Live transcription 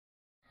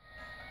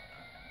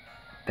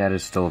That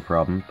is still a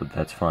problem, but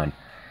that's fine.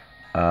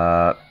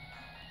 Okay,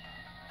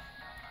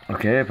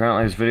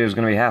 apparently this video is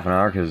going to be half an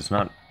hour because it's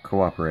not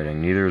cooperating.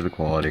 Neither is the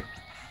quality.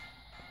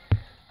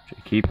 Which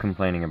I keep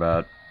complaining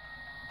about.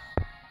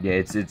 Yeah,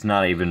 it's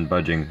not even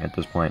budging at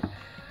this point.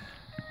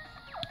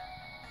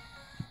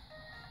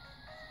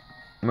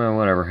 Well,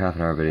 whatever, half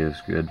an hour video is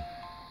good.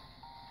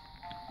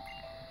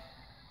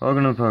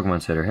 Welcome to the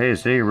Pokemon Center. Hey,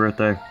 is today your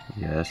birthday?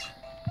 Yes.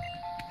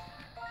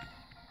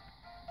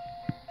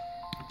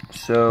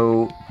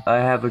 So, I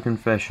have a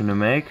confession to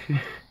make.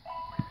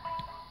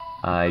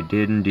 I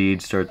did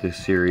indeed start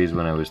this series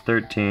when I was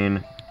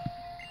 13,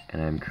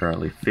 and I'm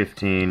currently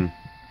 15.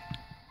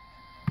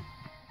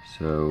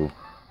 So,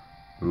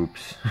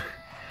 oops.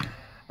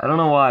 I don't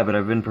know why, but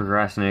I've been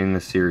procrastinating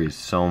this series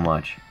so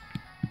much.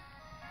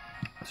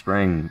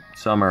 Spring,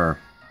 summer.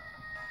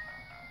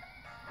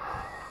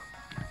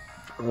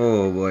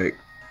 Oh boy.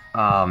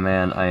 Oh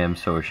man, I am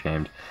so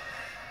ashamed.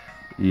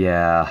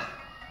 Yeah.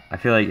 I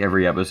feel like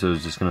every episode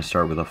is just gonna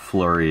start with a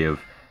flurry of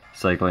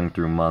cycling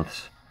through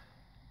months.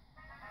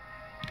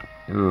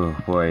 Oh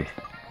boy.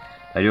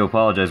 I do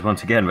apologize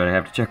once again, but I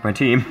have to check my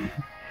team.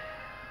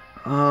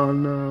 Oh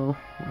no.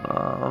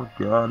 Oh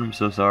god, I'm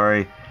so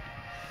sorry.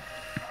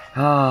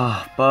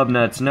 Ah,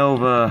 Bobnuts,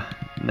 Nova,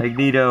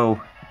 Magneto,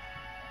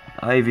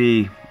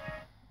 Ivy.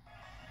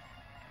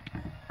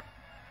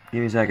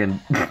 Give me a second.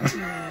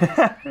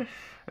 I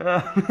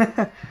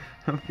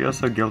feel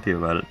so guilty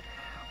about it.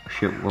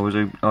 Shit, what was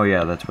I? Oh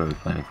yeah, that's what I was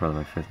planning for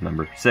my 5th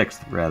member.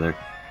 6th, rather.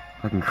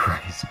 Fucking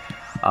Christ.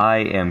 I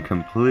am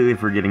completely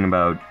forgetting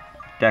about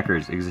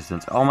Decker's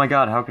existence. Oh my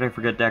god, how could I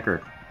forget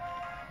Decker?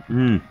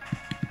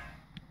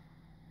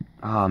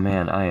 Oh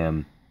man, I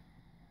am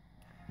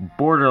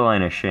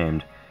borderline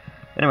ashamed.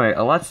 Anyway,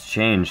 a lot's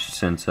changed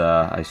since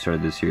I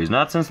started this series.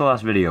 Not since the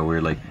last video,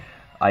 where like,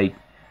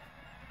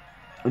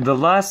 the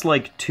last,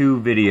 like, 2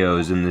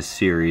 videos in this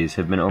series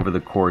have been over the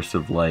course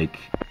of, like,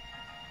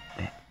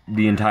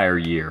 the entire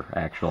year,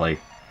 actually.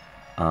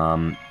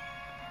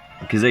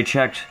 Because I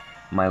checked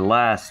my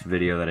last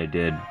video that I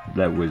did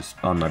that was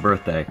on my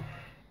birthday,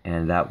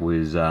 and that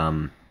was,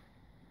 yeah,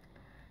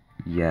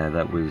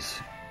 that was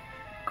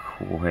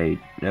quite...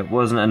 It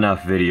wasn't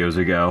enough videos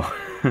ago.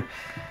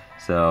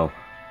 So,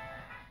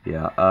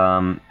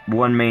 yeah,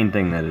 one main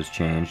thing that has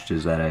changed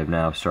is that I've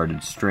now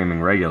started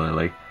streaming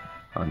regularly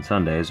on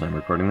Sundays, and I'm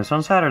recording this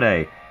on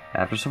Saturday,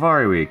 after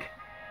Safari Week.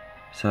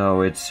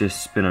 So it's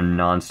just been a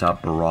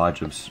non-stop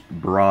barrage of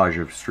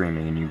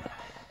streaming, and you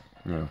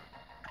know,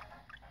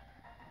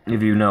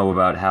 if you know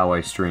about how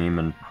I stream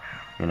and,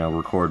 you know,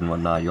 record and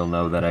whatnot, you'll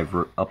know that I've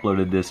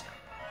uploaded this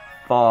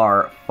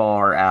far,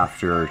 far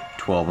after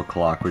 12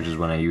 o'clock, which is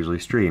when I usually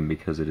stream,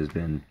 because it has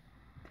been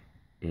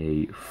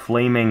a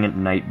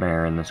flaming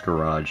nightmare in this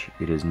garage.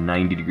 It is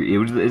 90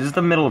 degrees. It is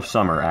the middle of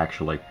summer,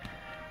 actually.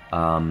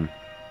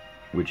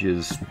 Which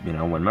is, you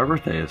know, when my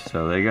birthday is,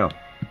 so there you go.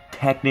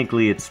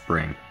 Technically, it's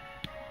spring.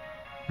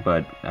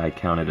 But I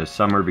count it as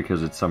summer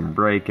because it's summer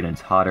break, and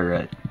it's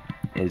hotter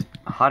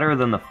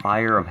than the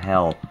fire of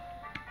hell.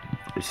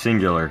 It's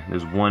singular.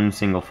 There's one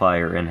single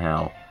fire in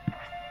hell.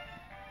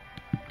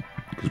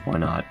 Because why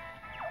not?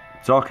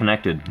 It's all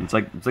connected. It's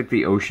like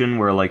the ocean,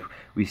 where, like,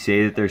 we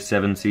say that there's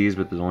 7 seas,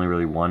 but there's only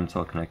really one. It's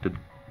all connected.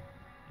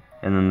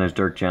 And then there's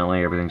Dark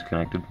Gently. Everything's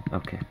connected.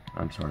 Okay,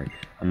 I'm sorry.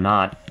 I'm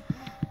not.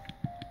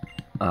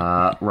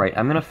 Right,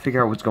 I'm gonna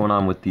figure out what's going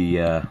on with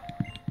the,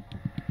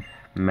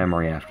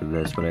 memory after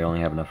this, but I only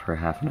have enough for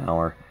half an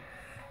hour.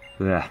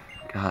 Ugh,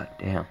 god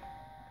damn.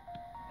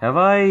 Have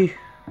I...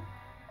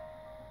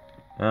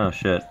 Oh,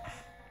 shit.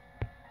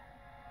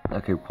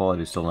 Okay,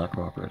 quality's still not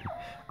cooperating.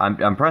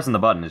 I'm pressing the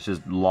button, it's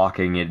just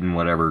locking it in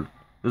whatever...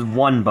 There's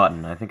one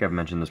button, I think I've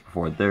mentioned this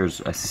before. There's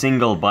a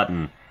single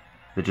button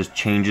that just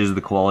changes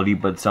the quality,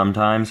 but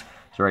sometimes...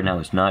 So right now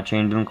it's not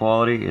changing the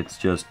quality, it's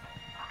just...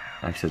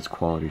 I said it's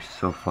quality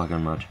so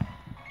fucking much.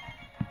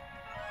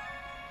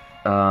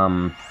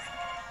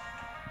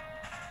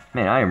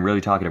 Man, I am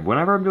really talkative.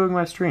 Whenever I'm doing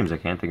my streams, I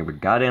can't think of a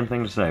goddamn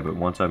thing to say, but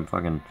once I'm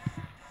fucking,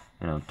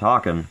 you know,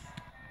 talking...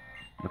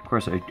 Of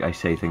course I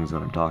say things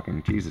when I'm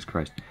talking, Jesus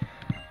Christ.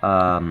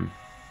 Oh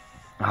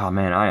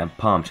man, I am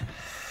pumped.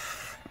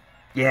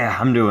 Yeah,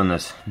 I'm doing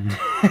this.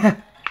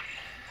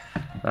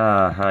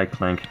 Hi,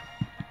 Clink.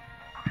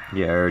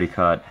 Yeah, I already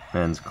caught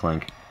Ben's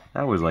Clink.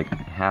 That was like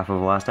half of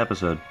the last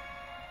episode.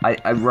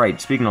 Right,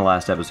 speaking of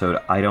last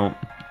episode, I don't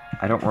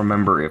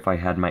remember if I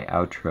had my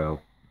outro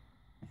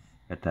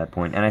at that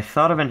point. And I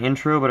thought of an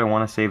intro, but I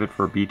want to save it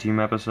for a B-Team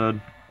episode,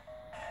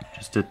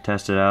 just to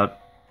test it out,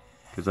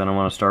 because I don't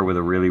want to start with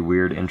a really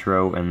weird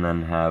intro and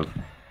then have,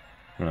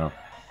 you know,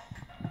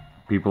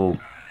 people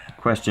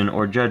question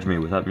or judge me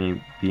without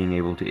me being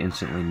able to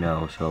instantly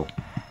know. So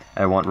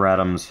I want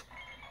Radham's,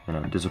 you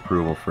know,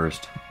 disapproval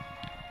first.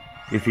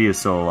 If he is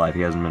still alive,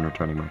 he hasn't been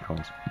returning my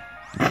calls.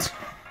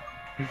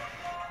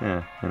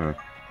 Yeah, anyway.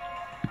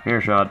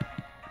 Earshot.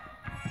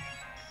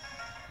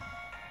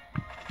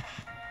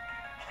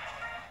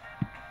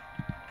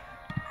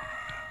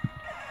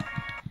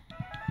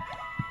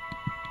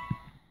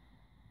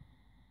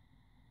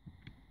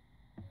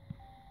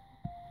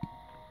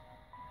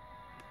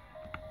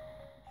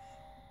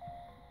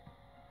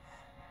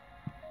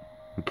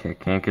 Okay,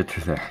 can't get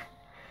through there.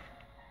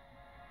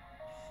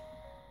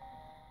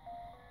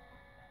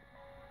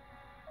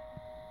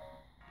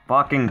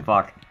 Fucking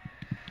fuck.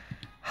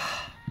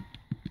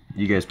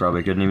 You guys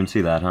probably couldn't even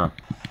see that, huh?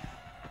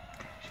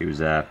 She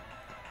was,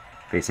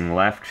 facing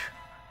left,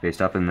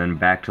 faced up, and then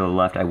back to the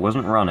left. I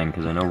wasn't running,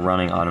 because I know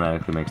running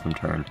automatically makes them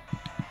turn.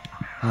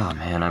 Oh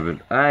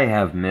man, I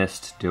have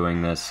missed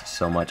doing this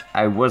so much.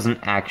 I wasn't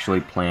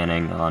actually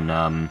planning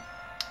on,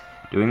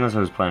 doing this. I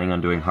was planning on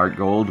doing Heart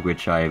Gold,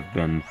 which I've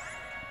been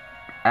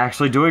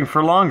actually doing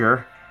for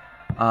longer.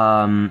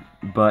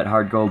 But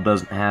Heart Gold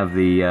doesn't have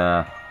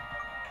the,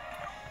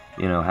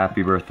 you know,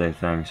 happy birthday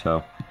thing,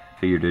 so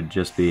figured it'd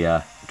just be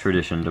a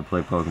tradition to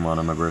play Pokemon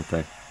on my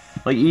birthday.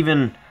 Like,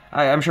 even,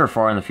 I'm sure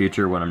far in the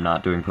future when I'm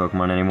not doing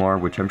Pokemon anymore,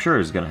 which I'm sure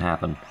is gonna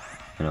happen.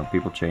 You know,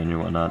 people change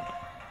and whatnot.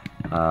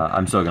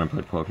 I'm still gonna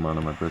play Pokemon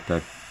on my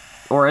birthday.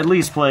 Or at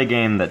least play a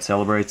game that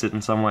celebrates it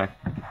in some way.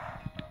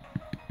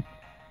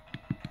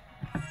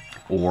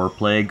 Or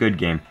play a good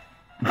game.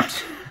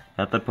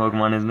 Not that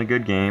Pokemon isn't a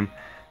good game.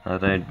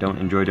 Not that I don't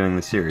enjoy doing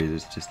the series,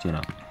 it's just, you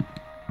know.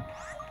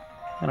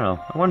 I don't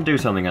know, I want to do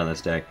something on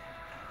this day.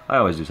 I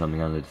always do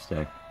something on this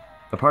day.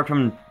 Apart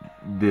from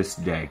this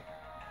day.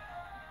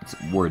 It's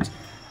words.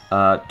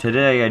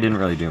 Today I didn't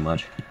really do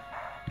much.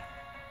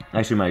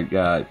 Actually,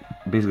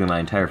 basically my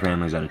entire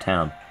family's out of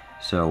town.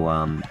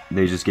 So,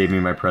 they just gave me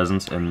my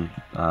presents and,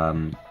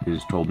 they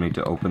just told me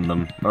to open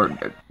them. Or,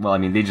 well, I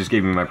mean, they just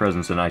gave me my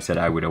presents and I said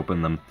I would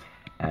open them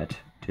at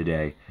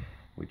today.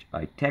 Which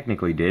I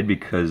technically did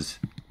because...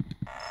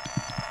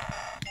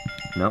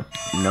 Nope,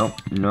 nope,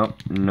 nope,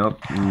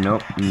 nope,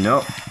 nope,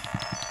 nope.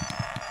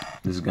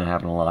 This is gonna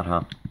happen a lot,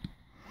 huh?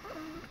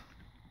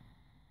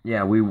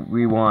 Yeah, we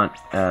want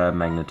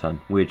Magneton,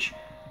 which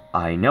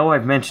I know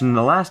I've mentioned in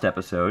the last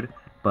episode,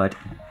 but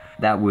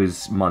that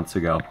was months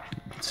ago.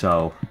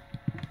 So,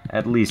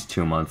 at least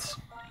 2 months.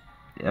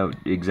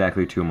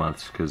 Exactly 2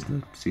 months, because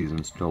the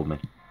seasons told me.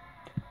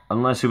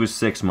 Unless it was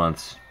 6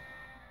 months.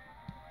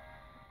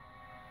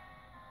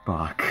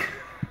 Fuck.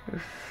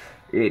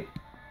 It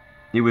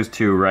was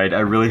 2, right? I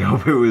really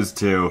hope it was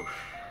 2.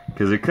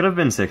 Because it could have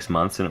been 6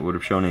 months, and it would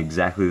have shown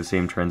exactly the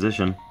same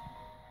transition.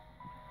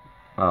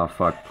 Oh,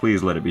 fuck.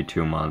 Please let it be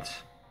 2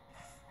 months.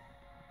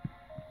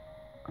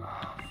 Oh,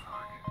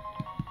 fuck.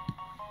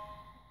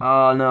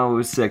 Oh, no, it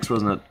was 6,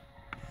 wasn't it?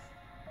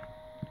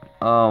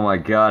 Oh, my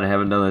God, I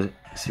haven't done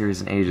this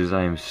series in ages.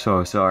 I am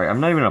so sorry. I'm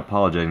not even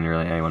apologizing to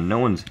really anyone. No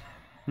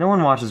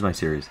one watches my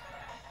series.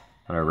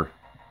 Whatever.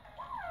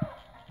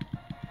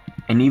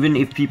 And even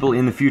if people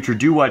in the future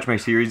do watch my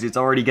series, it's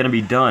already gonna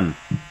be done.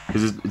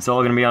 Because it's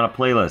all gonna be on a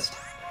playlist.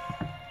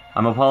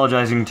 I'm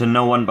apologizing to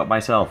no one but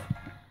myself.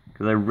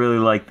 Because I really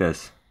like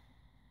this.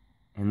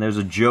 And there's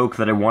a joke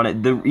that I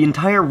wanted... The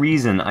entire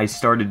reason I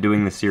started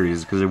doing this series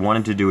is because I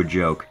wanted to do a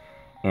joke.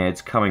 And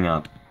it's coming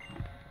up.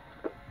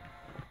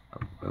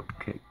 Oh,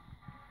 okay.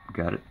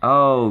 Got it.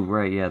 Oh,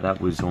 right, yeah,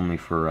 that was only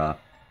for,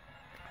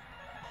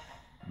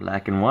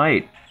 Black and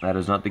White. That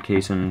is not the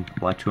case in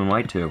Black 2 and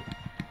White 2.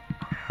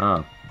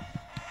 Huh.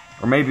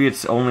 Or maybe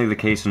it's only the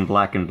case in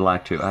Black and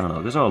Black 2. I don't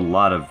know. There's a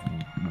lot of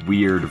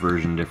weird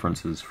version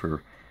differences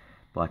for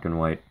Black and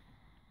White.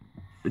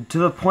 To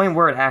the point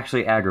where it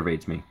actually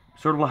aggravates me.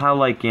 Sort of how,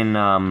 like, in,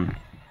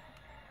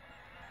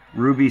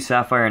 Ruby,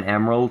 Sapphire, and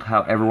Emerald,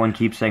 how everyone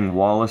keeps saying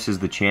Wallace is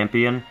the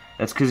champion.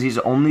 That's because he's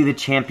only the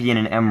champion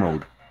in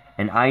Emerald.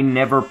 And I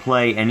never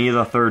play any of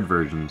the third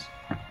versions.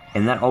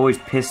 And that always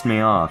pissed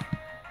me off.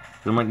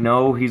 I'm like,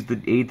 no, he's the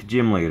 8th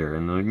gym leader.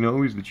 And they're like,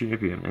 no, he's the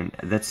champion. And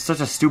that's such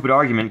a stupid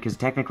argument, because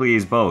technically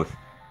he's both.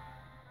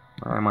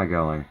 Where am I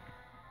going?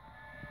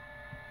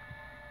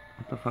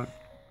 What the fuck?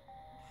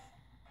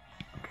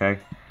 Okay.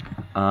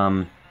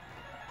 And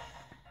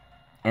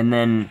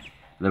then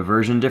the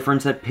version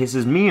difference that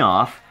pisses me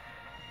off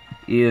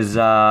is,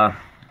 the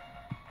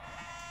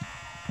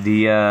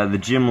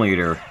gym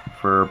leader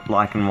for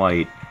Black and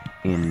White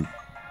in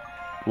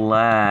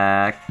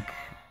Black...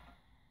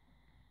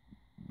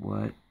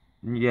 What?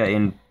 Yeah,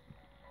 in...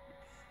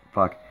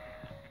 Fuck.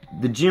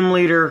 The gym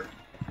leader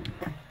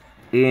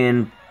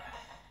in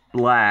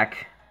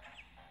Black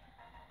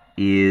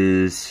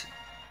is,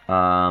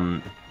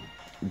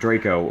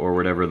 Draco, or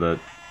whatever the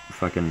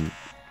fucking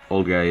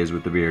old guy is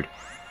with the beard.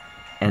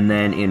 And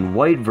then in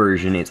White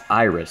version, it's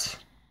Iris.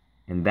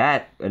 And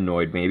that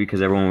annoyed me,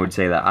 because everyone would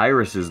say that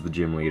Iris is the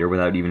gym leader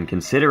without even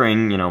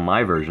considering, you know,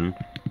 my version.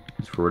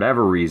 Because for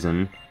whatever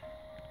reason,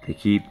 they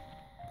keep...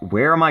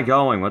 Where am I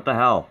going? What the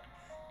hell?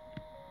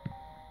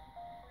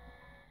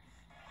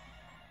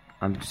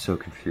 I'm so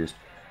confused.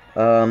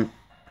 And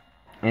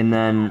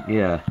then,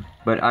 yeah.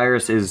 But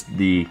Iris is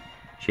the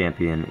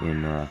champion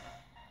in,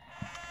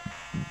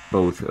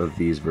 both of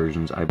these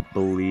versions, I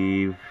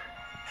believe.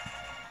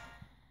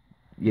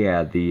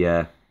 Yeah,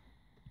 the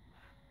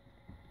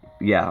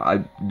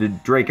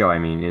Draco, I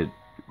mean,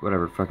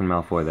 whatever, fucking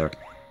Malfoy there,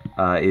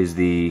 is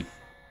the,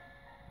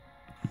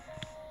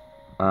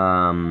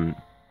 fucking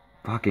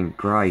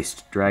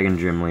Christ, Dragon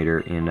Gym leader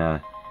in,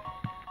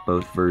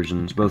 both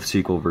versions, both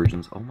sequel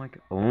versions. Oh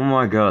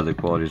my god, the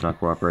quality's not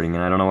cooperating,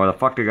 and I don't know where the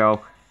fuck to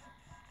go.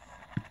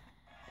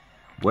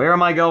 Where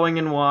am I going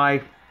and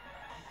why?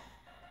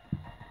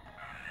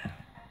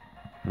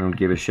 I don't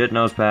give a shit,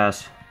 nose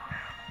pass.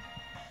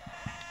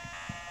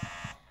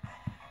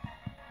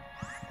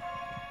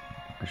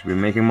 I should be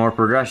making more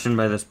progression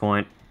by this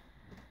point.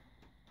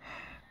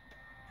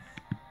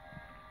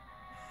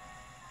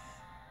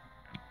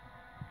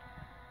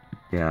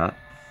 Yeah.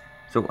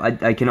 So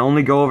I can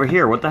only go over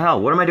here. What the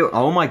hell? What am I doing?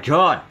 Oh my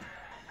god!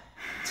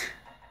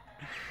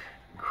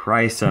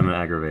 Christ, I'm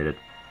aggravated.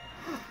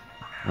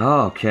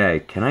 Okay,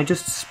 can I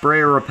just spray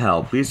or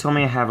repel? Please tell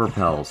me I have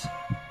repels.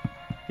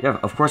 Yeah,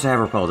 of course I have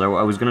repels. I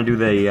was gonna do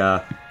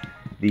the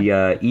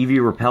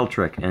Eevee repel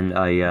trick, and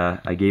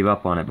I gave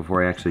up on it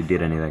before I actually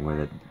did anything with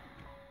it.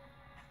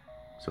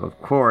 So of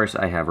course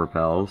I have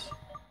repels.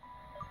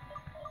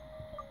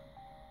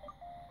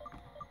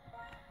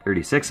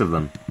 36 of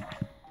them.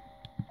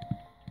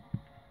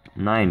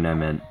 9, I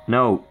meant.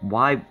 No,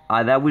 why?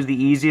 That was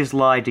the easiest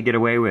lie to get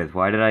away with.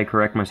 Why did I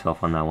correct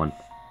myself on that one?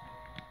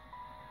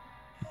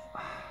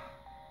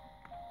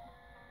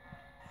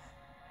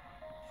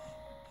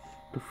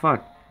 The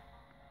fuck?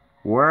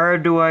 Where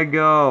do I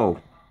go?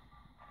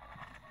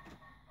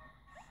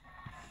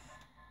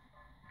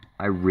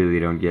 I really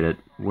don't get it.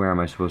 Where am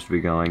I supposed to be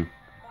going?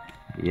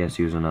 Yes,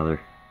 use another.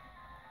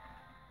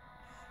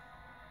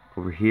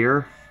 Over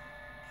here?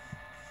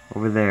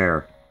 Over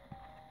there.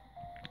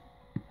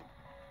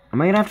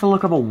 Am I gonna have to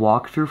look up a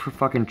walkthrough for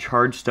fucking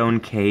Chargestone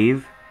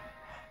Cave?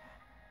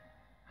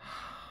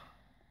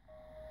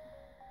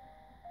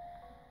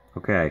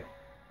 Okay.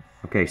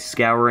 Okay,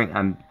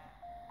 scouring.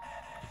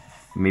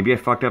 Maybe I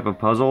fucked up a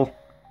puzzle?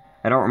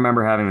 I don't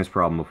remember having this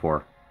problem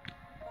before.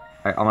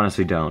 I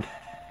honestly don't.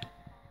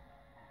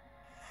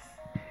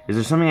 Is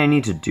there something I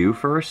need to do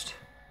first?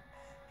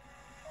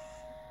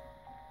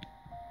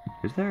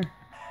 Is there?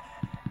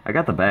 I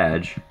got the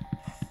badge.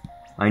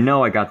 I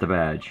know I got the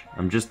badge.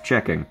 I'm just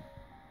checking.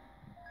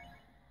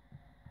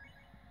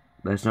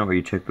 That's not where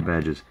you check the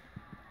badges.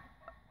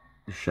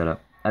 Shut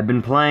up. I've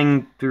been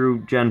playing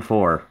through Gen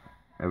 4.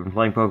 I've been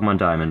playing Pokemon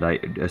Diamond.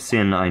 A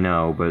sin, I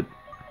know, but...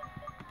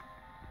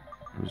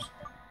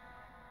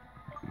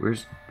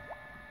 Where's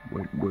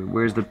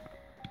the...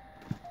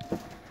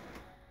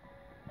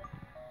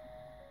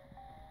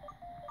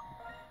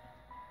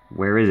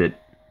 Where is it?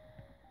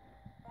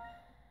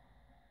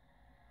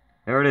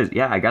 There it is.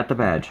 Yeah, I got the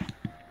badge.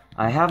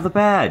 I have the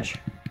badge!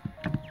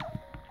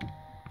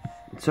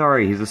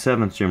 Sorry, he's the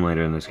 7th gym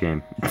leader in this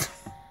game.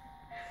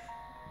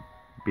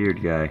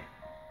 Beard guy.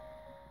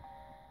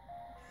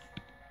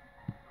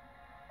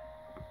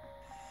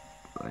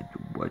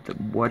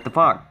 What the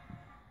fuck?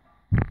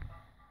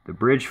 The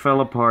bridge fell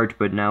apart,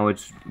 but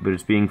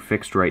it's being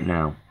fixed right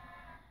now.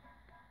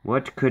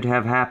 What could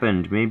have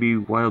happened? Maybe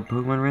wild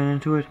Pokemon ran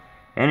into it?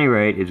 Any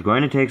rate, it's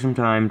going to take some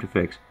time to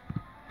fix.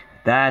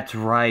 That's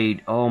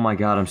right. Oh my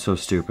god, I'm so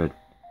stupid.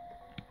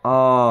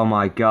 Oh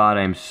my god,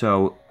 I'm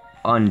so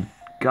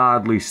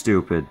ungodly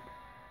stupid.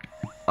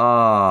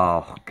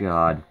 Oh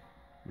god.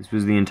 This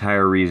was the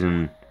entire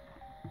reason.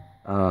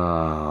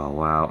 Oh,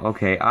 wow.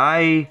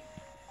 Okay,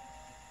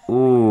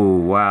 ooh,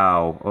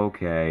 wow.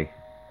 Okay.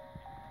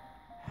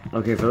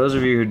 Okay, for those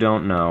of you who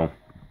don't know,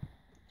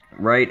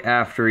 right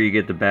after you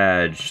get the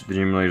badge, the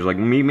gym leader's like,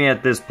 meet me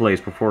at this place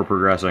before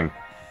progressing.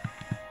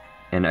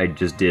 And I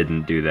just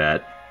didn't do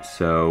that.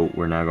 So,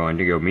 we're now going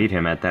to go meet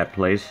him at that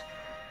place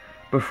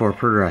before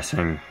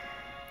progressing.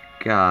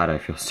 God, I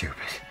feel stupid.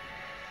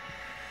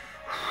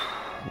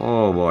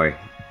 Oh boy.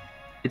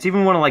 It's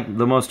even one of, like,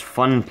 the most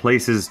fun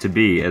places to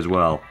be, as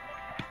well.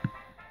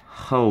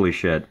 Holy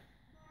shit.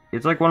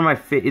 It's like one of my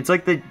it's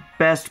like the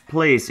best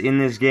place in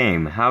this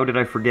game. How did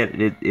I forget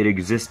it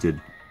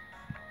existed?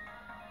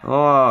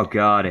 Oh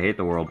god, I hate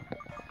the world.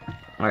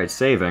 Alright,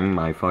 saving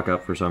my fuck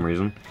up for some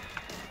reason.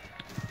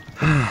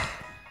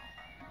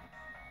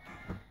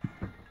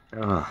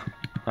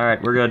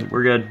 Alright,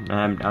 we're good.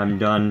 I'm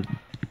done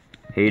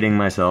hating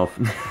myself.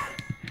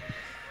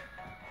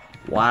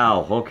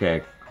 Wow,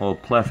 okay. Whole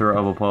plethora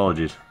of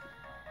apologies.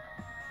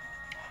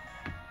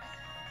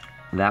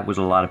 That was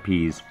a lot of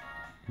peas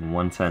in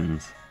one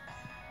sentence.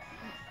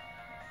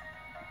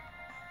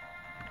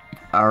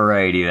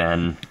 Alrighty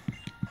then.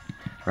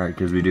 Alright,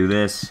 because we do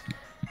this,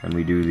 and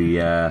we do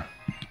the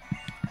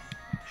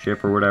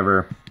ship or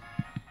whatever.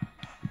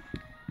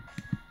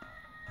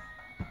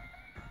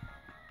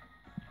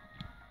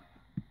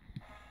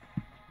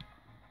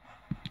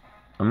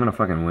 I'm gonna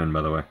fucking win,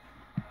 by the way.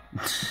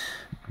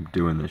 I'm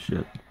doing this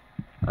shit.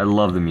 I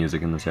love the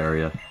music in this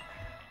area.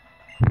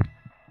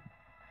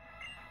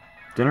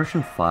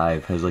 Generation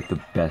 5 has, like, the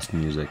best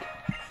music.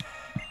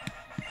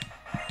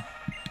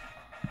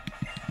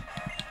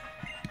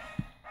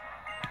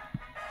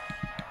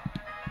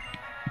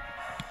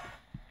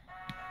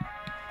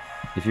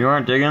 If you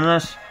aren't digging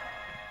this,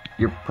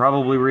 you're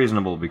probably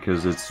reasonable,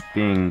 because it's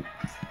being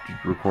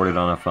recorded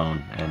on a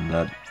phone, and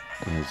that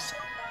is...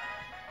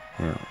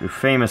 You know,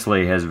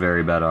 famously has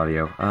very bad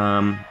audio.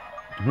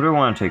 Who do I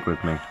want to take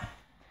with me?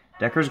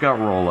 Decker's got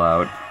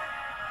Rollout.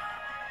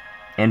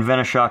 And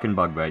Venoshock and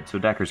Bug Bite, so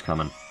Decker's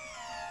coming.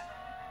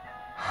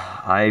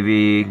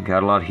 Ivy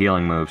got a lot of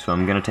healing moves, so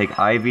I'm gonna take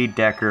Ivy,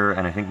 Decker,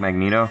 and I think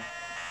Magneto.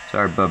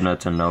 Sorry,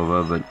 Bubnuts and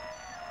Nova, but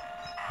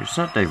you're just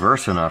not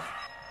diverse enough.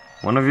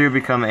 One of you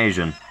become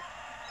Asian.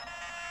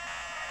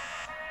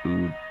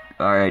 Ooh,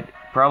 alright.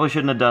 Probably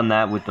shouldn't have done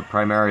that with the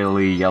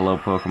primarily yellow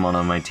Pokemon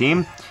on my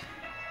team.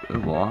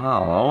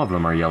 Wow, all of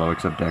them are yellow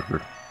except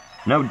Decker.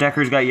 No,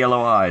 Decker's got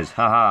yellow eyes.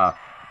 Haha.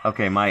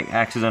 Okay, my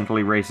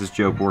accidentally racist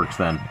joke works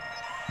then.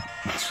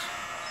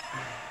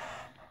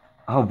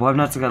 Oh,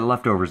 Bubnuts got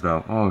leftovers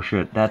though. Oh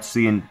shit, that's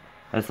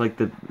like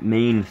the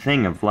main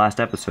thing of last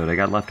episode. I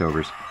got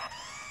leftovers.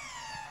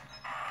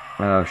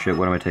 Oh shit,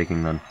 what am I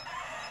taking then?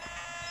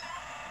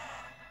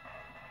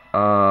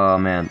 Oh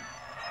man.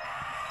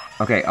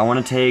 Okay, I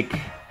want to take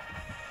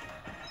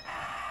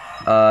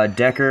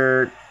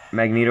Decker,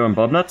 Magneto, and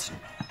Bubnuts.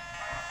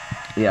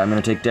 Yeah, I'm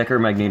gonna take Decker,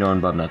 Magneto,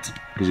 and Bubnuts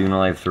because you can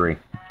only have 3.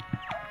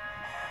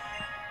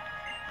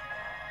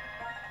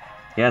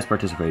 Yes,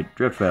 participate.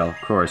 Drift fail, of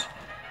course.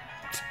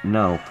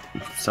 No,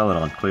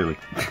 Celadon, clearly.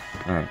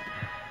 Alright.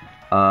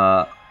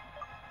 Oh,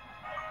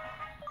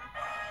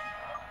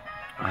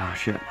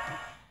 shit.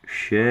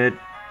 Shit.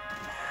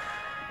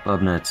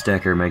 Bubnuts,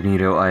 Decker,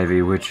 Magneto,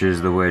 Ivy, which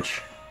is the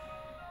which?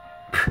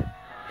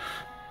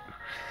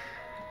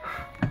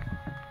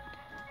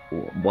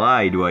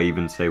 Why do I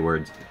even say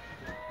words?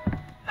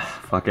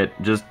 Fuck it,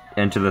 just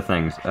enter the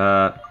things.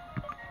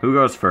 Who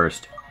goes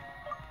first?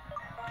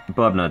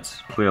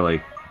 Bubnuts,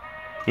 clearly.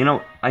 You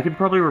know, I could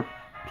probably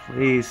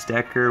replace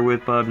Decker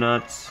with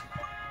Bubnuts.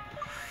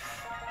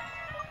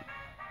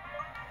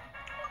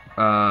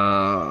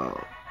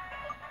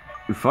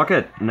 Fuck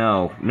it.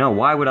 No,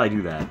 why would I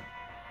do that?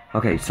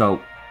 Okay,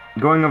 so,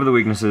 going over the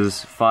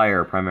weaknesses,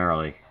 fire,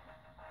 primarily.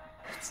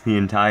 That's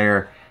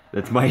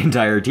my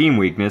entire team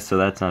weakness, so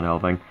that's not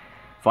helping.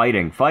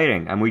 Fighting,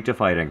 I'm weak to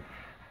fighting.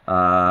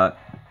 Decker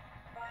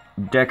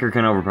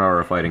can overpower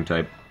a fighting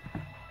type.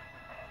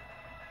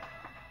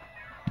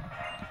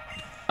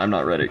 I'm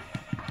not ready.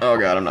 Oh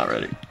god, I'm not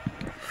ready.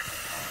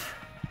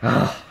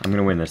 I'm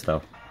gonna win this,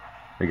 though.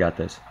 We got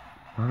this.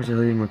 Why was I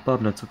leading with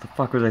Bubnuts? What the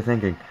fuck was I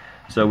thinking?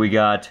 So we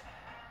got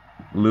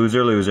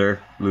loser, loser,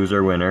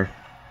 loser, winner.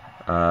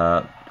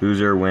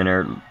 Loser,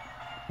 winner,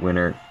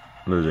 winner,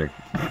 loser.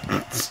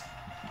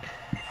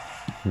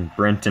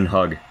 Brent and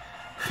Hug.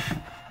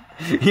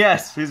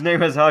 Yes, his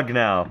name is Hug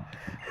now.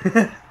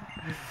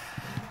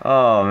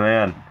 Oh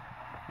man.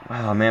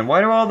 Wow, man,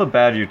 why do all the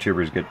bad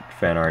YouTubers get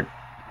fan art?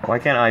 Why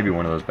can't I be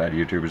one of those bad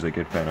YouTubers that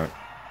get fan art?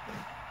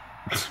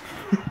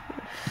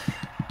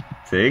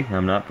 See,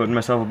 I'm not putting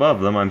myself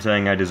above them, I'm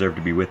saying I deserve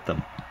to be with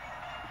them.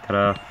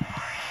 Ta-da.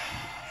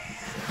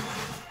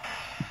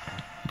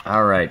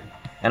 Alright,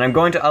 and I'm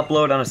going to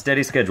upload on a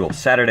steady schedule,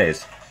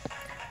 Saturdays.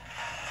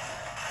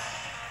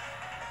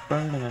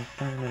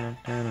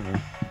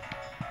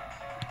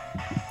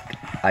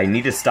 I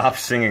need to stop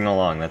singing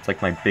along, that's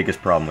like my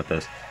biggest problem with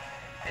this.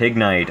 Pig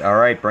Knight,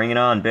 alright, bring it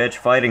on, bitch.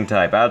 Fighting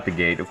type, out the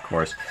gate, of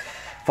course.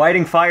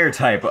 Fighting fire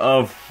type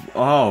of...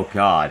 Oh,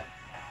 God.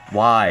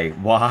 Why?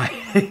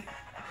 Why?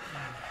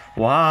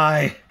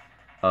 Why?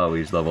 Oh,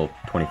 he's level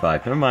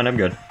 25. Never mind, I'm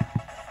good.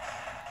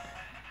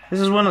 This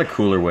is one of the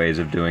cooler ways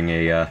of doing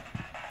a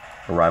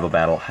rival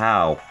battle.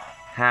 How?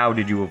 How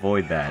did you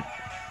avoid that?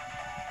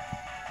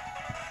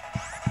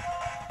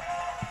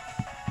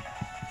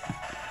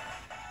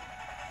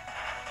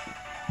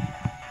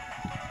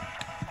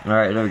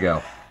 Alright, there we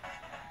go.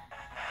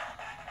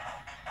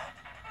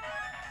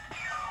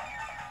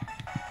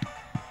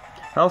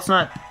 Health's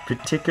not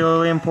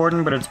particularly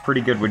important, but it's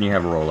pretty good when you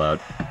have a rollout.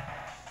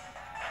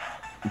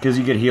 Because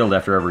you get healed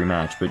after every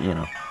match, but you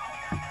know.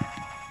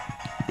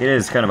 It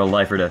is kind of a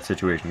life or death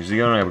situation, because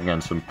you're going up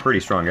against some pretty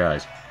strong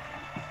guys.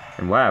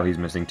 And wow, he's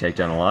missing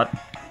takedown a lot.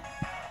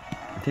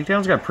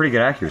 Takedown's got pretty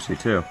good accuracy,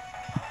 too.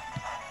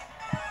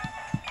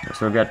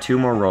 So I've got 2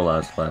 more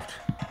rollouts left.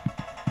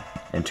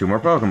 And 2 more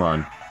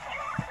Pokemon.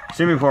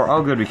 Simipour,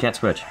 oh good, we can't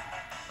switch.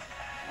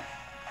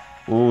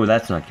 Ooh,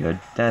 that's not good.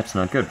 That's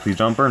not good. Please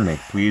don't burn me.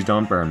 Please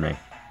don't burn me.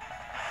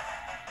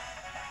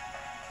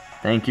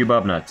 Thank you,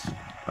 Bubnuts.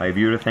 I have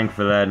you to thank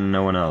for that and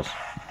no one else.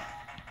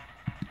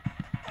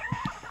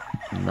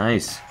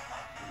 Nice.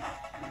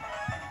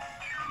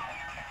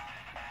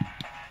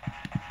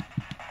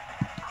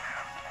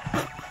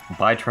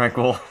 Bye,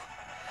 Tranquil.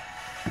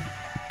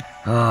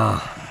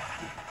 Ah.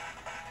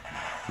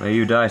 May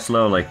you die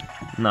slowly.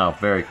 No,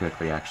 very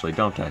quickly, actually.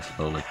 Don't die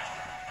slowly.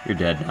 You're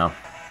dead now.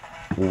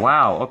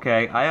 Wow,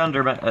 okay. I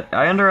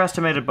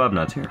underestimated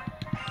Bubnuts here.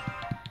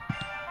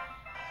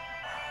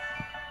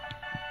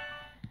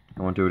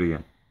 I won't do it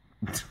again.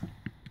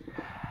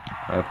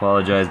 I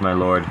apologize, my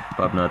lord,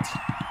 Bubnuts,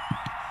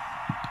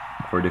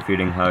 for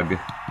defeating Hug.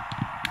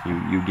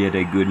 You get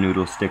a good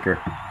noodle sticker.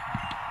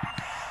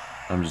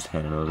 I'm just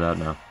handing those out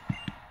now.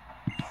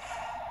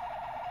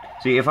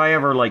 See, if I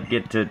ever, like,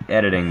 get to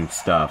editing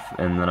stuff,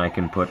 and then I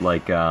can put,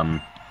 like,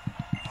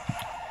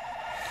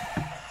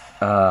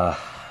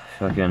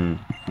 fucking,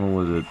 what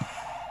was it?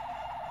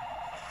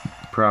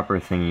 Proper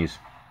thingies.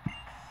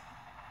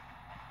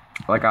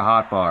 Like a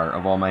hotbar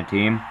of all my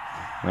team.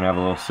 I'm gonna have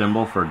a little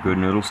symbol for a good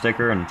noodle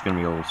sticker, and it's gonna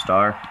be a little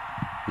star,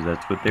 because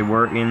that's what they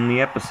were in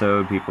the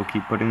episode. People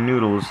keep putting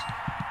noodles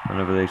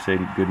whenever they say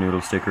good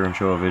noodle sticker and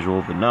show a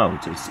visual, but no,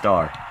 it's a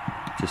star.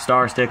 It's a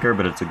star sticker,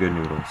 but it's a good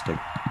noodle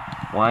sticker.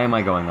 Why am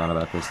I going on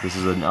about this? This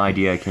is an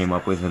idea I came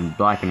up with in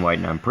black and white,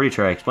 and I'm pretty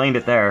sure I explained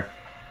it there.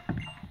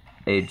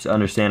 It's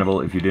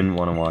understandable if you didn't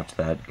want to watch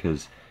that,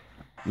 because,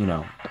 you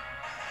know,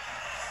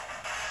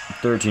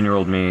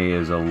 13-year-old me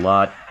is a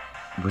lot...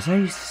 Was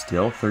I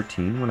still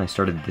 13 when I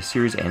started this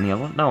series and the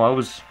other one? No, I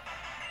was...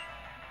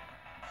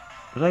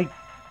 Was I...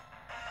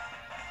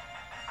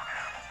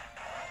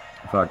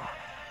 Fuck.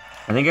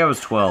 I think I was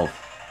 12.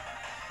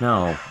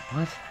 No.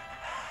 What?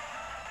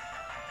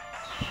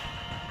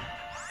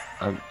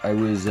 I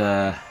was,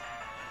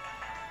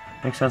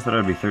 Makes sense that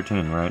I'd be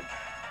 13, right?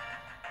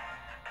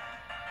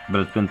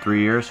 But it's been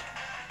 3 years?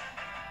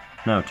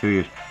 No, 2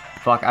 years.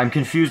 Fuck, I'm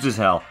confused as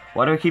hell.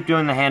 Why do I keep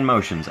doing the hand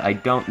motions?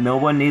 No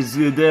one needs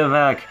to do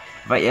that.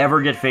 If I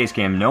ever get face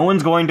cam, no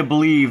one's going to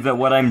believe that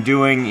what I'm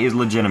doing is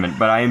legitimate,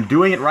 but I am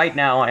doing it right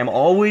now. I'm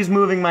always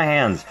moving my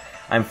hands.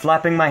 I'm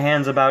flapping my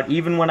hands about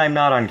even when I'm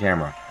not on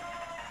camera.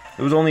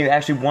 It was only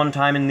actually one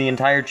time in the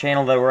entire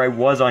channel where I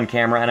was on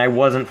camera and I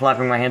wasn't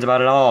flapping my hands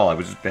about at all. I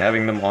was just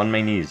having them on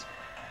my knees.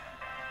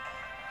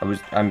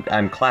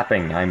 I'm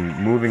clapping,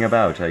 I'm moving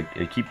about, I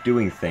keep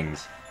doing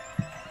things.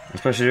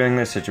 Especially during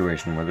this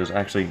situation where there's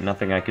actually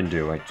nothing I can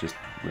do. I just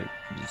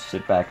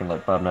sit back and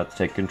let Bobnuts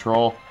take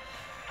control.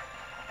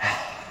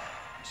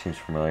 Seems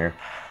familiar.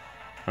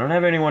 I don't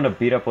have anyone to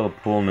beat up with a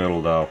pool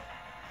noodle though.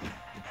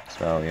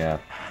 So yeah.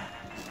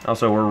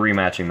 Also, we're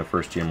rematching the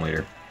first gym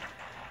leader.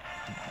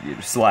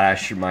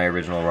 Slash my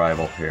original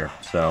rival here,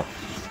 so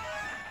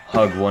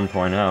Hug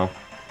 1.0.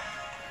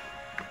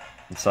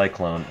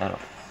 Cyclone.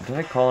 Did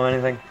I call him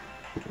anything?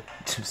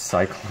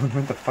 Cyclone?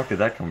 Where the fuck did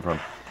that come from?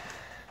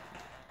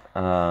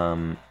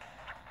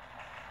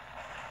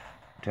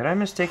 Did I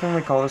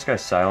mistakenly call this guy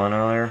Silent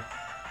earlier?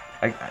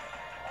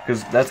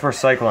 Because that's where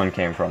Cyclone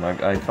came from.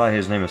 I thought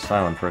his name was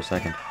Silent for a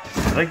second.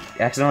 Did I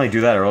accidentally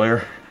do that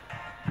earlier?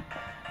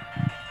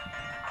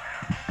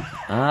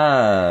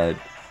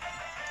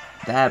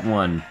 That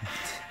one.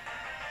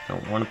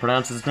 Don't want to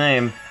pronounce his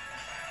name.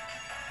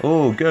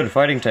 Oh, good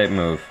fighting type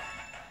move.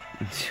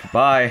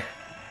 Bye.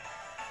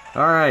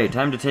 Alright,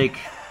 time to take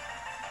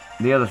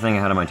the other thing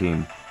ahead of my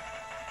team.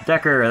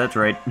 Decker, that's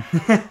right.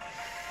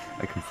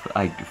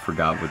 I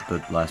forgot what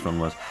the last one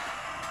was.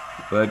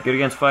 But good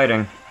against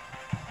fighting.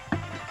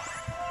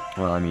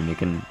 Well, I mean, you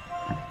can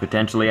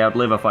potentially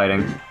outlive a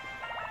fighting.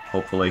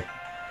 Hopefully.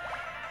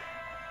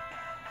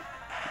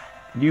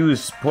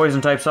 Use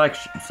poison type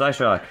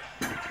Psyshock.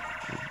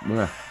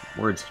 Ugh,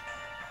 words.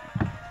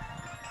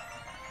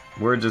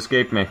 Words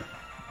escape me.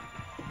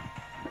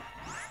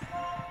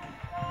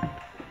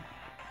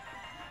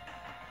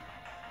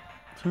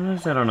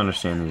 Sometimes I don't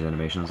understand these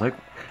animations.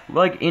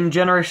 Like in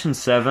Generation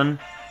 7,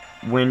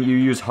 when you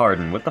use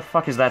Harden, what the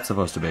fuck is that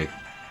supposed to be?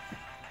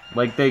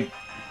 Like the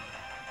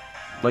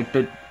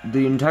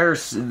entire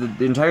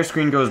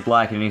screen goes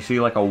black and you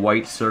see like a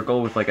white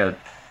circle with like and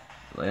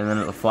then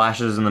it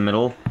flashes in the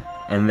middle,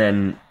 and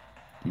then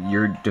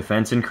your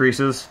defense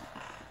increases.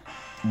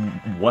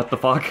 What the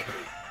fuck?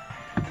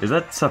 Is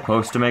that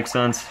supposed to make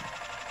sense?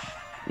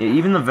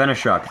 Even the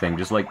Venoshock thing,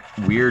 just like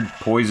weird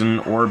poison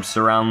orbs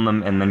surround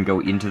them and then go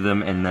into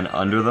them and then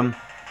under them.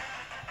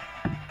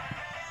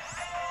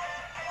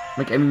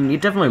 Like, I mean,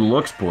 it definitely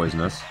looks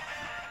poisonous.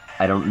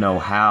 I don't know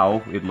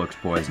how it looks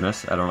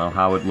poisonous. I don't know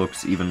how it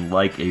looks even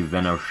like a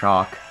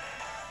Venoshock.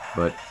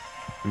 But,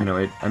 you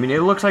know, I mean,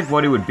 it looks like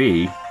what it would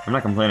be. I'm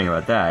not complaining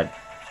about that.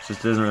 It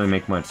just doesn't really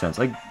make much sense.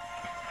 Like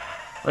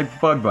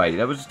Bug Bite.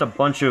 That was just a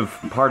bunch of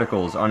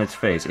particles on its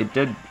face. It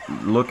did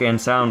look and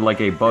sound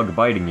like a bug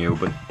biting you,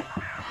 but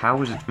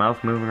how is its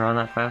mouth moving around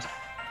that fast?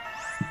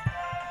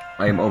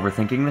 I am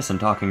overthinking this and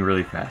talking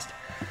really fast.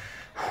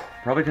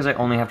 Probably because I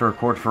only have to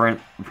record for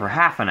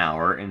half an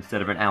hour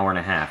instead of an hour and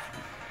a half.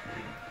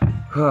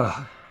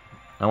 I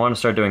want to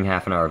start doing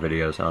half-an-hour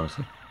videos,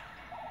 honestly.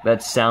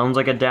 That sounds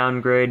like a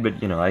downgrade,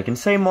 but, you know, I can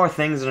say more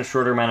things in a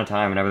shorter amount of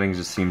time, and everything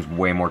just seems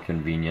way more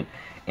convenient.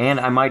 And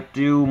I might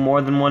do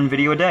more than one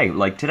video a day,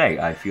 like today.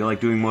 I feel like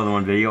doing more than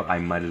one video, I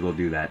might as well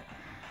do that.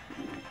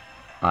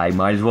 I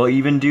might as well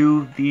even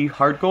do the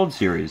Heart Gold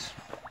series.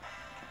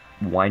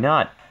 Why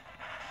not?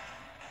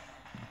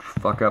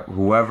 Fuck up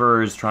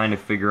whoever is trying to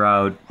figure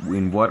out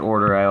in what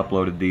order I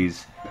uploaded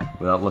these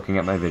without looking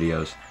at my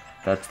videos.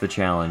 That's the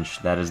challenge.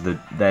 That is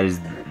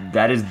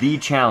the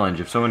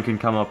challenge. If someone can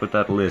come up with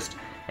that list,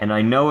 and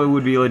I know it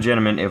would be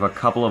legitimate if a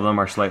couple of them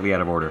are slightly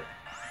out of order.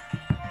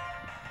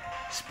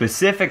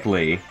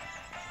 Specifically,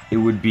 it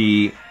would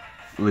be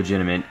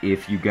legitimate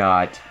if you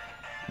got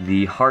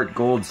the Heart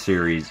Gold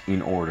series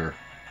in order,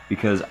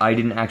 because I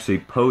didn't actually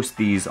post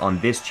these on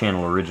this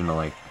channel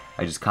originally.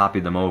 I just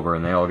copied them over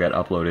and they all got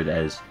uploaded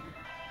as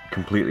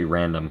completely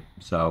random.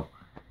 So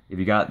if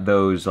you got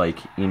those like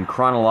in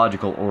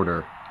chronological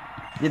order,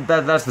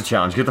 that's the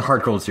challenge. Get the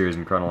Heart Gold series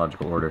in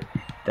chronological order.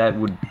 That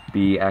would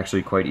be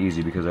actually quite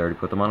easy because I already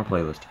put them on a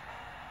playlist.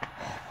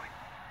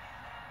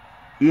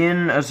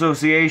 in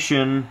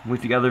association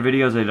with the other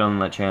videos I did on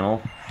that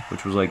channel,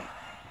 which was like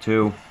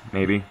 2,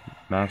 maybe,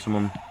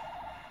 maximum.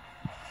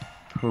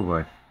 Oh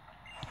boy.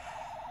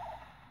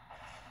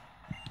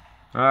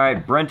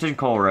 Alright, Brenton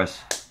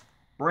Colress.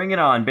 Bring it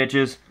on,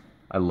 bitches.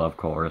 I love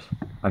Colress.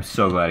 I'm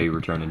so glad he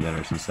returned in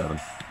Generation 7.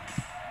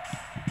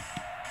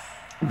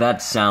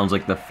 That sounds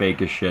like the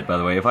fakest shit, by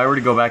the way. If I were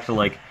to go back to,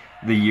 like,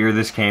 the year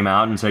this came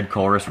out and said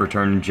Colress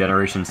returned in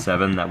Generation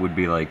 7, that would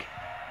be like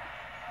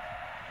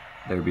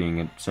there being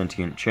a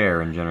sentient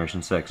chair in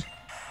Generation 6.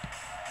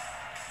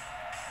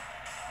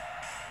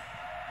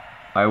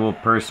 I will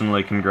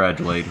personally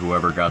congratulate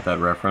whoever got that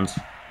reference.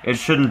 It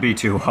shouldn't be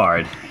too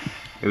hard.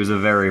 It was a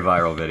very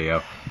viral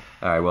video.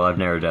 Alright, well, I've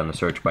narrowed down the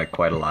search by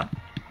quite a lot.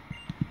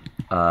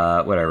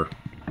 Whatever.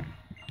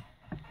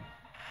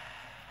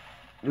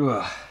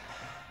 Ugh.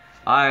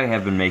 I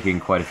have been making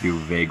quite a few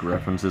vague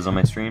references on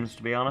my streams,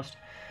 to be honest.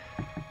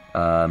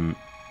 And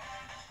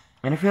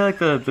I feel like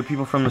the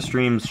people from the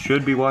streams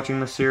should be watching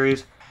this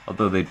series,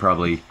 although they'd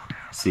probably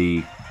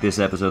see this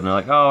episode and they're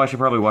like, oh, I should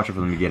probably watch it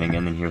from the beginning,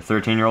 and then hear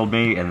 13-year-old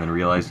me, and then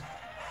realize,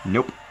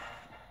 nope.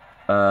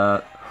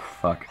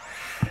 Fuck.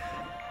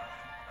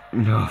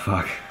 No,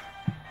 fuck.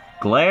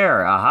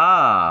 Glare,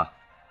 aha!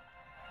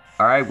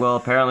 Alright, well,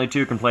 apparently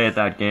 2 can play at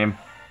that game.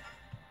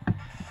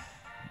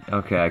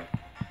 Okay.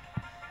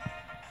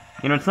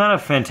 You know, it's not a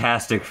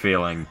fantastic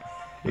feeling.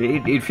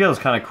 It feels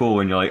kind of cool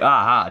when you're like,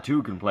 aha,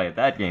 2 can play at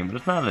that game, but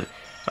it's not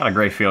a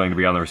great feeling to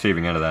be on the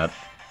receiving end of that.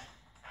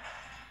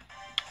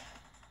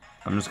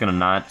 I'm just gonna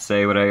not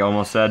say what I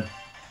almost said,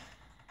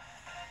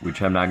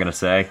 which I'm not gonna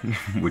say,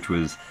 which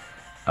was,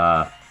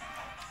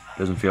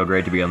 doesn't feel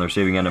great to be on the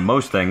receiving end of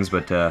most things,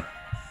 but, well,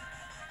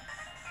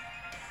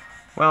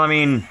 I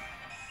mean,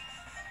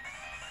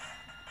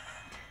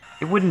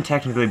 it wouldn't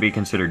technically be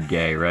considered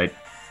gay, right?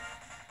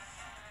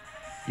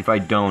 If I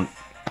don't...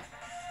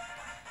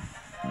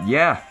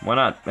 Yeah, why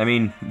not? I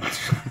mean,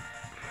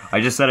 I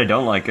just said I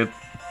don't like it.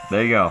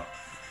 There you go.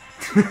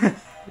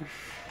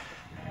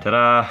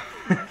 Ta-da!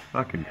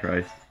 Fucking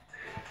Christ.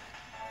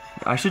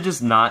 I should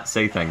just not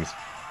say things.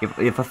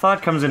 If a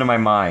thought comes into my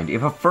mind,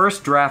 if a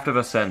first draft of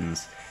a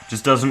sentence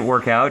just doesn't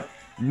work out,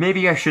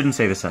 maybe I shouldn't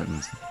say the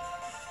sentence.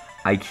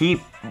 I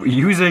keep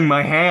using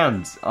my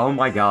hands! Oh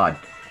my god.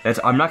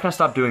 I'm not gonna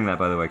stop doing that,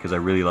 by the way, because I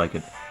really like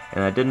it.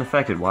 And that didn't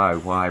affect it. Why?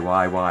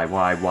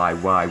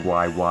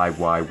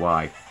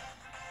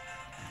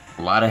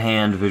 A lot of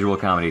hand visual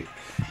comedy.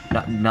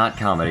 Not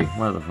comedy.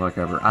 What the fuck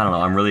ever. I don't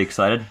know. I'm really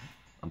excited.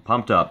 I'm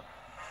pumped up.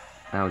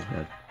 That was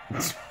bad.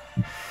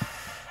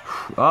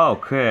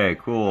 Okay,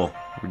 cool.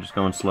 We're just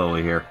going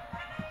slowly here.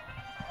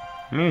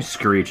 Maybe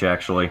Screech,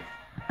 actually.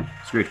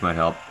 Screech might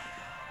help.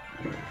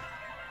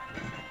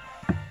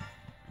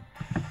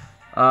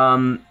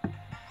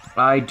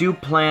 I do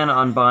plan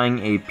on buying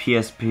a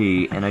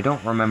PSP, and I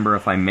don't remember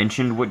if I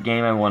mentioned what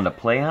game I wanted to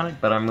play on it,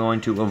 but I'm going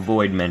to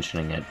avoid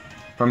mentioning it.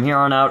 From here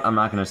on out, I'm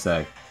not going to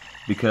say,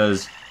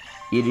 because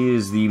it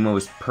is the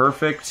most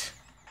perfect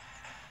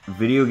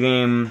video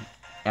game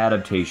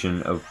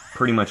adaptation of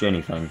pretty much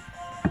anything.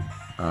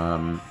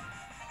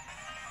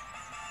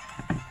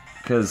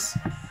 Because,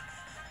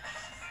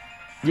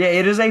 yeah,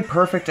 it is a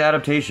perfect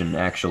adaptation,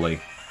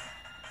 actually.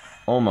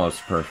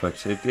 Almost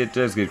perfect. It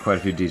does get quite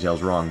a few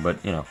details wrong,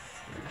 but, you know.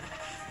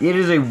 It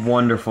is a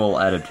wonderful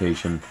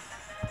adaptation.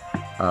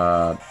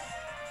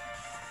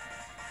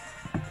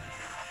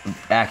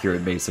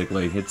 Accurate,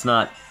 basically. It's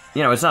not,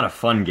 you know, it's not a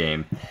fun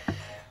game.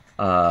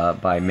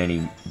 By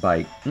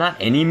not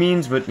any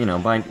means, but, you know,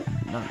 by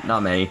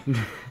not many.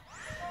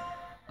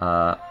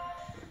 Oh,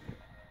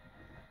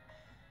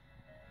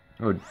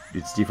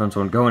 its defense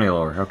won't go any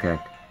lower, okay.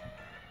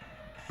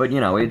 But,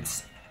 you know,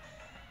 it's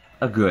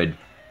a good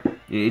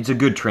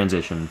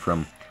transition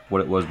from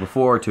what it was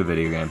before to a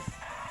video game.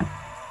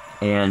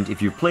 And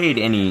if you've played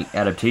any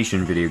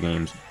adaptation video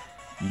games,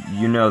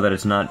 you know that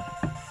it's not,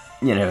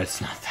 you know,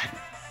 it's not that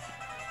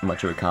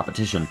much of a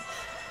competition.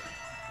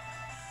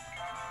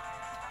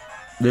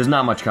 There's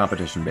not much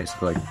competition,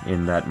 basically,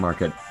 in that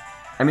market.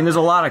 I mean, there's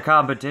a lot of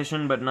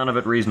competition, but none of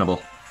it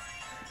reasonable.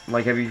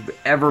 Like, have you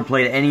ever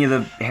played any of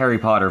the Harry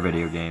Potter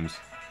video games?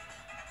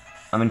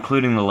 I'm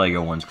including the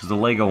Lego ones, because the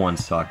Lego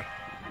ones suck.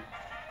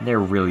 They're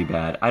really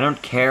bad. I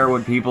don't care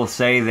what people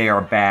say, they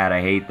are bad.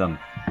 I hate them.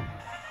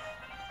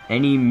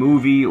 Any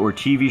movie or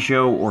TV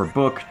show or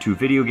book to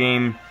video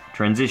game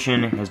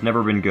transition has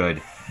never been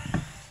good.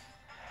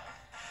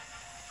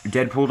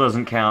 Deadpool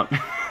doesn't count.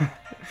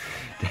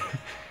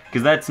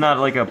 Because that's not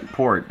like a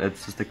port,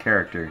 that's just a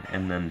character.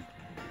 And then...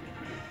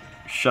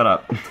 Shut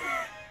up.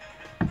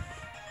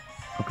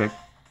 Okay.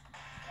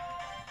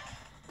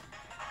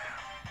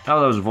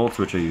 Oh, that was a volt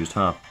switch I used,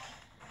 huh?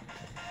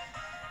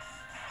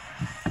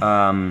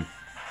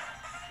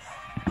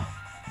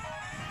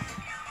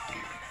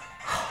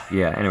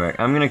 Yeah, anyway,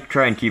 I'm gonna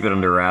try and keep it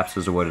under wraps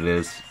as to what it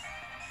is.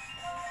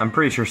 I'm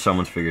pretty sure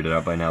someone's figured it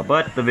out by now,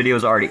 but the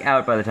video's already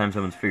out by the time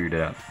someone's figured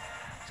it out.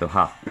 So,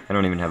 I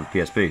don't even have a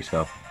PSP,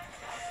 so...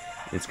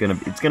 It's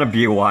gonna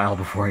be a while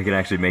before I can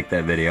actually make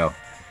that video.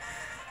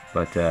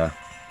 But,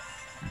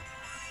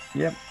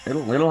 Yep,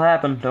 it'll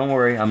happen. Don't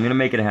worry. I'm gonna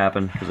make it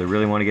happen because I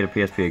really want to get a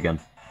PSP again.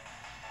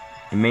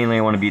 And mainly,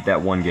 I want to beat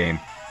that one game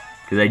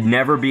because I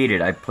never beat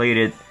it. I played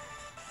it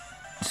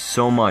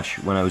so much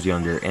when I was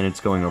younger, and it's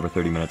going over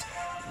 30 minutes.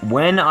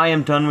 When I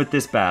am done with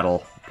this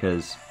battle,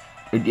 because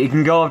it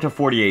can go up to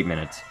 48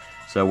 minutes.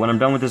 So when I'm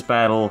done with this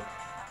battle,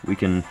 we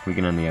can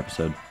end the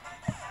episode.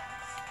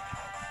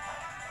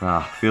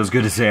 Ah, feels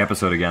good to say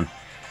episode again.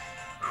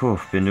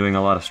 Whew, been doing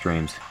a lot of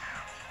streams.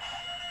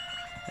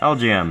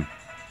 LGM.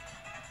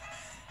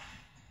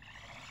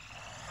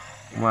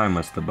 Why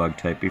must the bug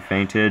type be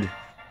fainted?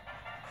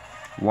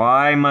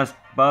 Why must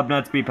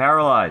Bubnuts be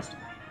paralyzed?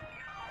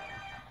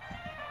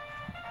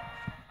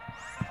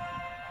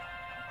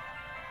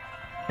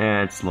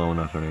 Eh, it's slow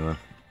enough anyway.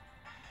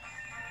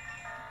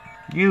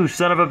 You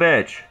son of a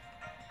bitch!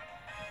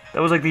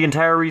 That was like the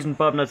entire reason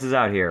Bubnuts is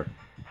out here.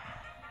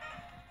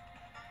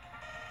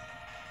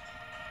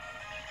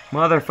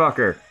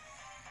 Motherfucker.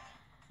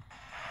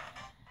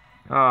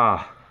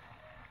 Ah.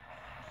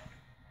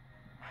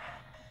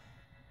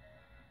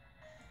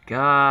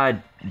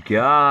 God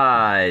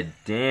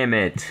damn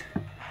it.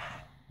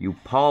 You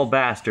Paul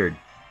bastard.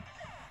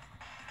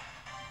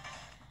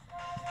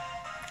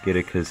 Get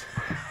it, cause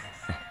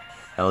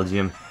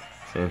Elgium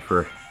stands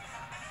for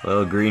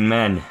little green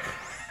men.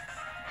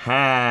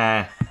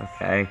 Ha!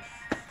 Okay.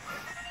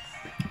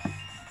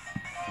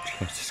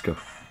 Let's just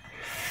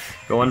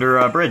go under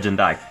a bridge and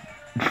die.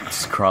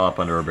 Just crawl up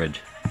under a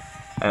bridge.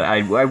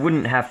 I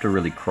wouldn't have to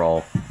really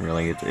crawl,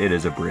 really. It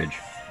is a bridge.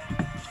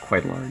 It's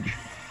quite large.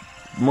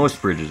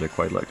 Most bridges are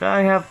quite large.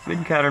 I have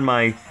encountered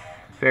my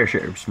fair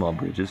share of small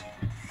bridges.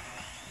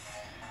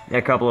 Yeah,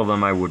 a couple of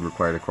them I would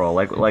require to crawl,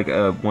 like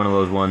one of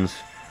those ones,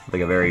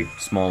 like a very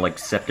small, like,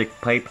 septic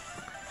pipe.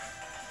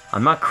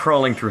 I'm not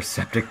crawling through a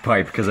septic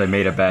pipe because I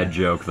made a bad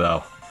joke,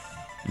 though.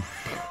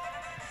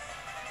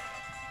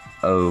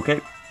 Okay.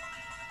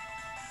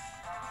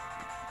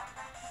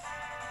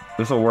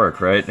 This'll work,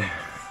 right?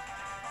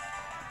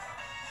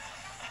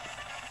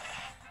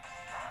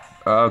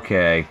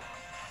 Okay.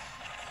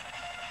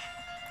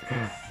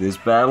 This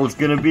battle's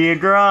gonna be a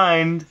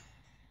grind.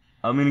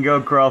 I'm gonna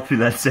go crawl through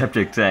that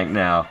septic tank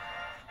now.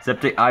 I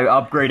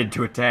upgraded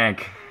to a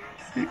tank.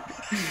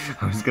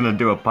 I was gonna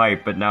do a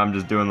pipe, but now I'm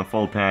just doing the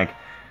full tank.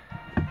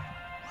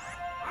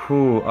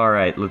 Whew,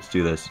 alright, let's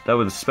do this. That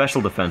was a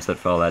special defense that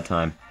fell that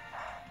time.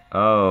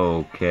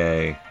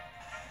 Okay.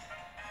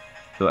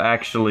 So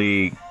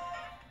actually,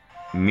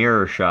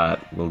 mirror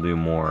shot will do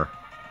more.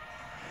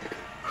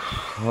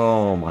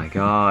 Oh my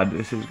god,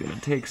 this is gonna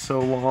take so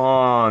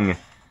long.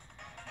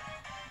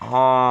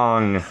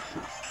 Kong.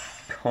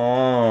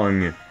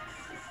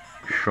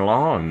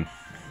 Schlong.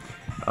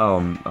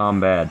 Oh, I'm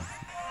bad.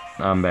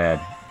 I'm bad.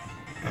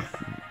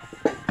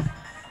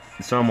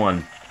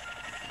 Someone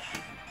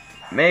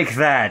make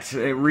that,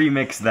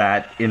 remix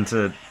that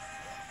into...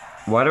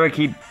 Why do I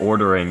keep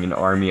ordering an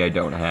army I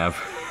don't have?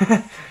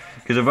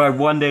 Because if I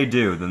one day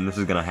do, then this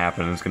is gonna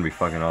happen and it's gonna be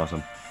fucking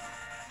awesome.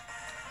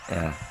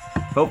 Yeah.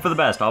 Hope for the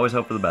best, always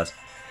hope for the best.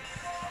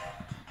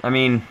 I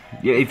mean,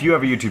 if you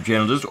have a YouTube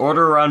channel, just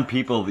order around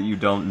people that you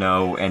don't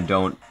know and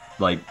don't,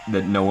 like,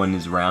 that no one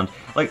is around.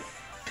 Like,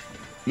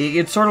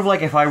 it's sort of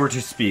like if I were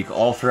to speak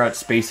all throughout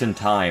space and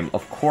time.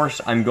 Of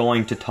course I'm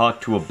going to talk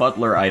to a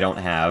butler I don't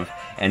have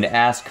and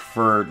ask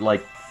for,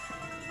 like,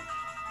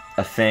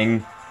 a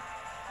thing.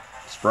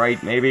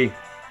 Sprite, maybe?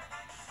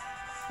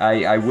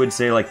 I would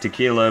say, like,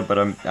 tequila, but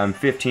I'm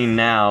 15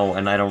 now,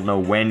 and I don't know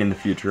when in the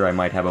future I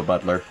might have a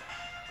butler.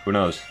 Who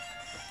knows?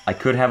 I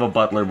could have a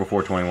butler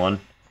before 21.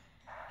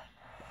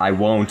 I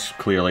won't,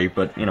 clearly,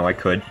 but, you know, I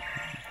could.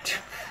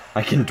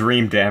 I can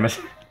dream, damn it.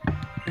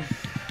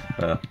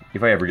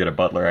 If I ever get a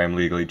butler, I am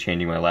legally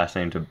changing my last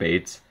name to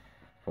Bates,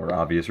 for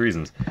obvious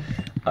reasons.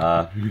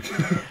 I've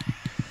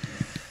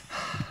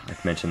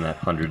mentioned that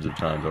hundreds of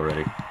times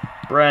already.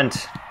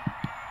 Brent!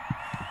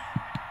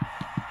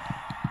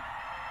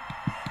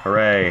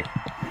 Hooray!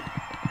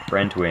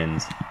 Brent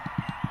wins.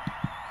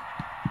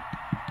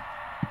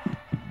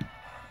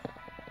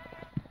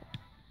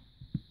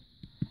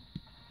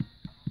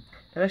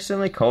 Did I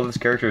accidentally call this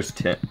character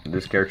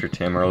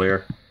Tim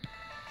earlier?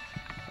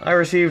 I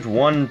received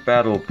 1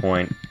 battle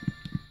point.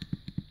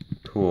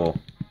 Cool.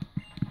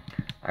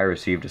 I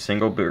received a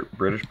single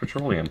British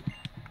petroleum.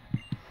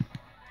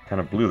 Kind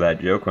of blew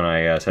that joke when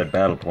I said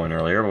battle point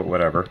earlier, but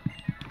whatever.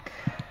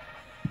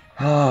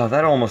 Oh,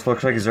 that almost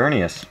looks like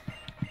Xerneas.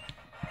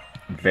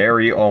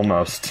 Very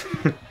almost.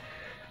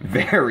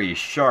 Very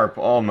sharp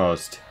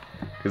almost.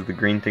 Because the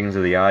green things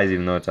are the eyes,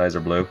 even though its eyes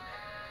are blue.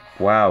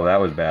 Wow, that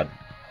was bad.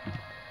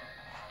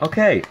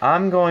 Okay,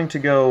 I'm going to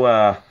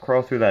go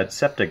crawl through that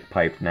septic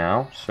pipe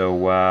now,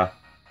 so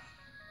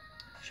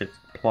shit's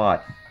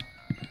plot.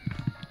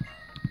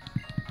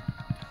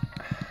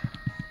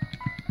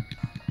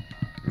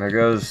 There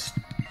goes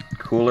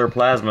cooler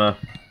plasma.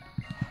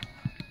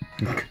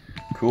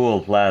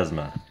 Cool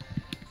plasma.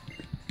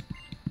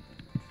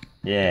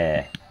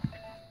 Yeah.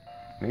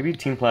 Maybe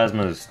Team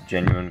Plasma's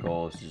genuine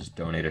goal is to just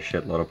donate a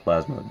shitload of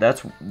plasma.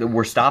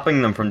 We're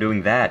stopping them from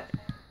doing that.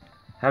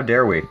 How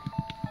dare we?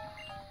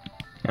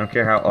 I don't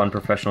care how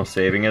unprofessional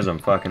saving is, I'm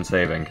fucking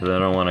saving, because I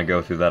don't want to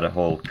go through that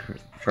whole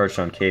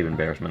Chargestone Cave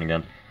embarrassment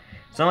again.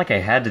 It's not like I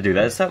had to do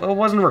that, it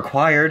wasn't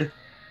required.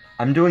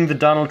 I'm doing the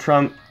Donald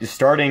Trump,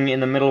 starting in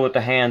the middle with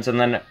the hands, and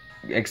then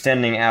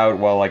extending out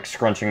while, like,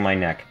 scrunching my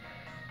neck.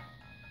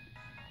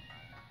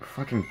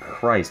 Fucking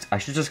Christ, I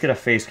should just get a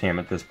face cam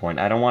at this point.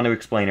 I don't want to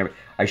explain it.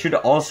 I should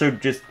also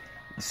just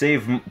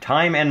save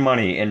time and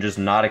money and just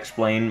not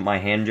explain my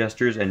hand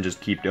gestures and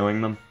just keep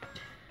doing them.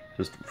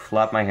 Just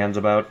flap my hands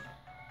about.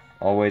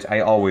 I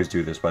always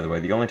do this, by the way.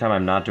 The only time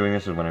I'm not doing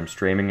this is when I'm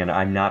streaming, and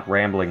I'm not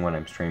rambling when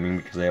I'm streaming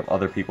because I have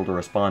other people to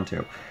respond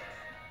to.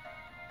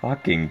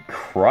 Fucking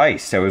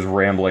Christ, I was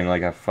rambling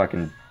like a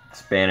fucking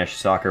Spanish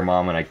soccer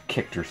mom when I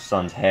kicked her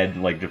son's head,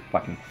 like, just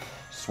fucking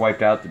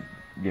swiped out,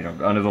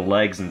 under the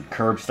legs and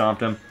curb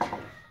stomped him.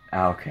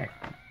 Okay.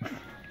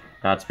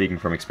 Not speaking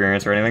from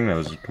experience or anything, that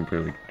was a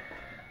completely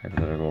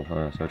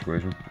hypothetical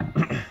situation.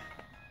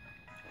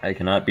 I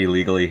cannot be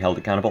legally held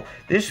accountable.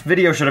 This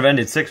video should have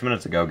ended 6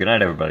 minutes ago. Good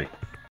night, everybody.